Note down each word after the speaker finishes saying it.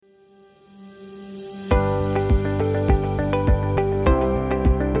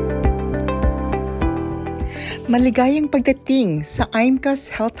Maligayang pagdating sa IMCA's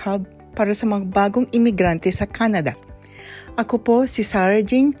Health Hub para sa mga bagong imigrante sa Canada. Ako po si Sarah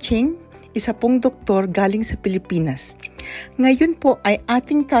Jane Ching, isa pong doktor galing sa Pilipinas. Ngayon po ay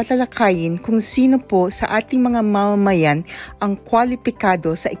ating tatalakayin kung sino po sa ating mga mamamayan ang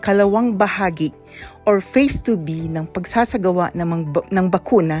kwalipikado sa ikalawang bahagi or Phase 2B ng pagsasagawa ng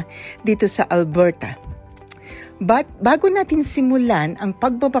bakuna dito sa Alberta. But bago natin simulan ang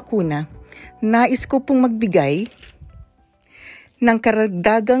pagbabakuna, nais ko pong magbigay ng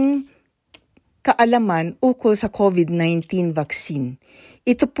karagdagang kaalaman ukol sa COVID-19 vaccine.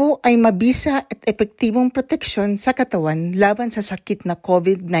 Ito po ay mabisa at epektibong proteksyon sa katawan laban sa sakit na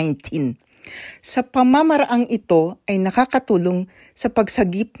COVID-19. Sa pamamaraang ito ay nakakatulong sa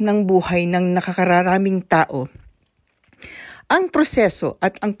pagsagip ng buhay ng nakakararaming tao. Ang proseso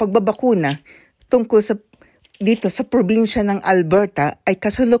at ang pagbabakuna tungkol dito sa probinsya ng Alberta ay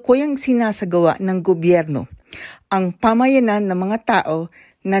kasalukuyang sinasagawa ng gobyerno. Ang pamayanan ng mga tao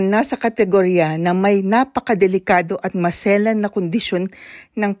na nasa kategorya na may napakadelikado at maselan na kondisyon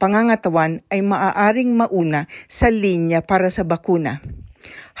ng pangangatawan ay maaaring mauna sa linya para sa bakuna.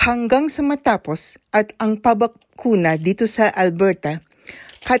 Hanggang sa matapos at ang pabakuna dito sa Alberta,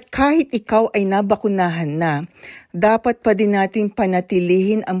 kahit ikaw ay nabakunahan na, dapat pa din natin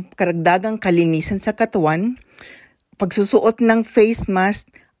panatilihin ang karagdagang kalinisan sa katawan, pagsusuot ng face mask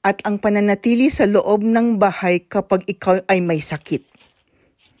at ang pananatili sa loob ng bahay kapag ikaw ay may sakit.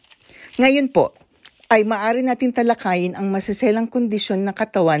 Ngayon po, ay maaari natin talakayin ang masaselang kondisyon ng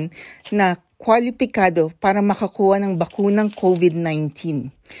katawan na kwalipikado para makakuha ng bakunang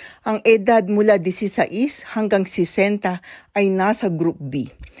COVID-19. Ang edad mula 16 hanggang 60 ay nasa Group B.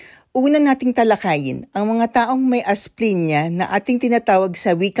 Una nating talakayin ang mga taong may asplenia na ating tinatawag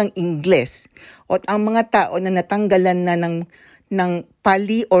sa wikang Ingles o ang mga tao na natanggalan na ng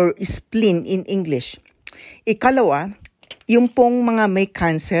pali or spleen in English. Ikalawa, yung pong mga may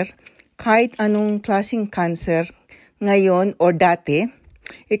cancer, kahit anong klaseng cancer ngayon o dati.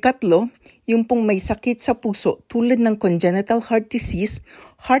 Ikatlo, yung pong may sakit sa puso tulad ng congenital heart disease,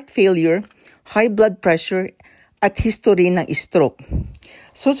 heart failure, high blood pressure, at history ng stroke.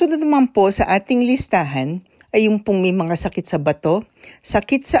 Susunod naman po sa ating listahan ay yung pong may mga sakit sa bato,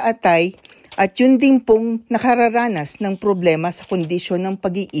 sakit sa atay, at yun din pong nakararanas ng problema sa kondisyon ng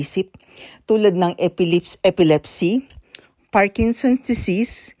pag-iisip tulad ng epilepsy, Parkinson's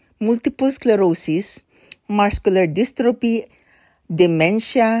disease, multiple sclerosis, muscular dystrophy,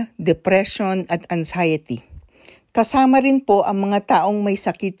 dementia, depression, at anxiety. Kasama rin po ang mga taong may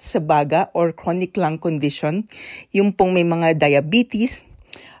sakit sa baga or chronic lung condition, yung pong may mga diabetes,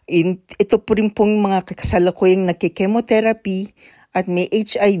 ito po rin pong mga kasalukuyang nagki-chemotherapy at may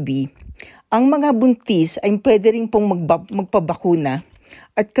HIV. Ang mga buntis ay pwede rin pong magpabakuna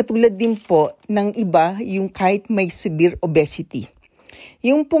at katulad din po ng iba yung kahit may severe obesity.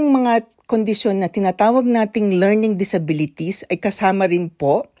 Yung pong mga kondisyon na tinatawag nating learning disabilities ay kasama rin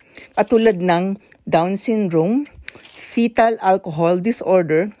po katulad ng Down syndrome, fetal alcohol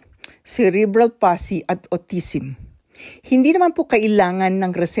disorder, cerebral palsy at autism. Hindi naman po kailangan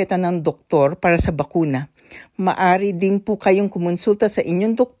ng reseta ng doktor para sa bakuna. Maaari din po kayong kumonsulta sa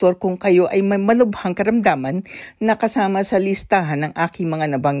inyong doktor kung kayo ay may malubhang karamdaman na kasama sa listahan ng aking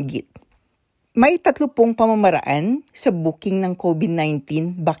mga nabanggit. May 3 pong pamamaraan sa booking ng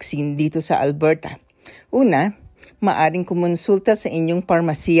COVID-19 vaccine dito sa Alberta. Una, maaring kumonsulta sa inyong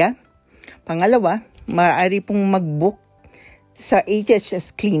parmasya. Pangalawa, maaari pong mag-book sa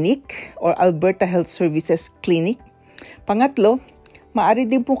HHS Clinic or Alberta Health Services Clinic. Pangatlo, maaari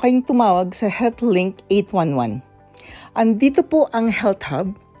din po kayong tumawag sa HealthLink 811. Andito po ang Health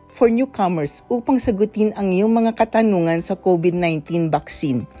Hub for newcomers upang sagutin ang iyong mga katanungan sa COVID-19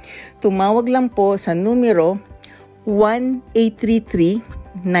 vaccine. Tumawag lang po sa numero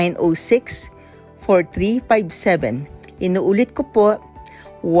 1-833-906-4357. Inuulit ko po,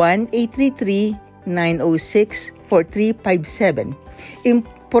 1-833-906-4357.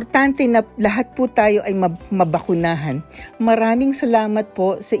 Importante na lahat po tayo ay mabakunahan. Maraming salamat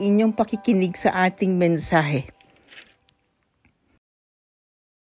po sa inyong pakikinig sa ating mensahe.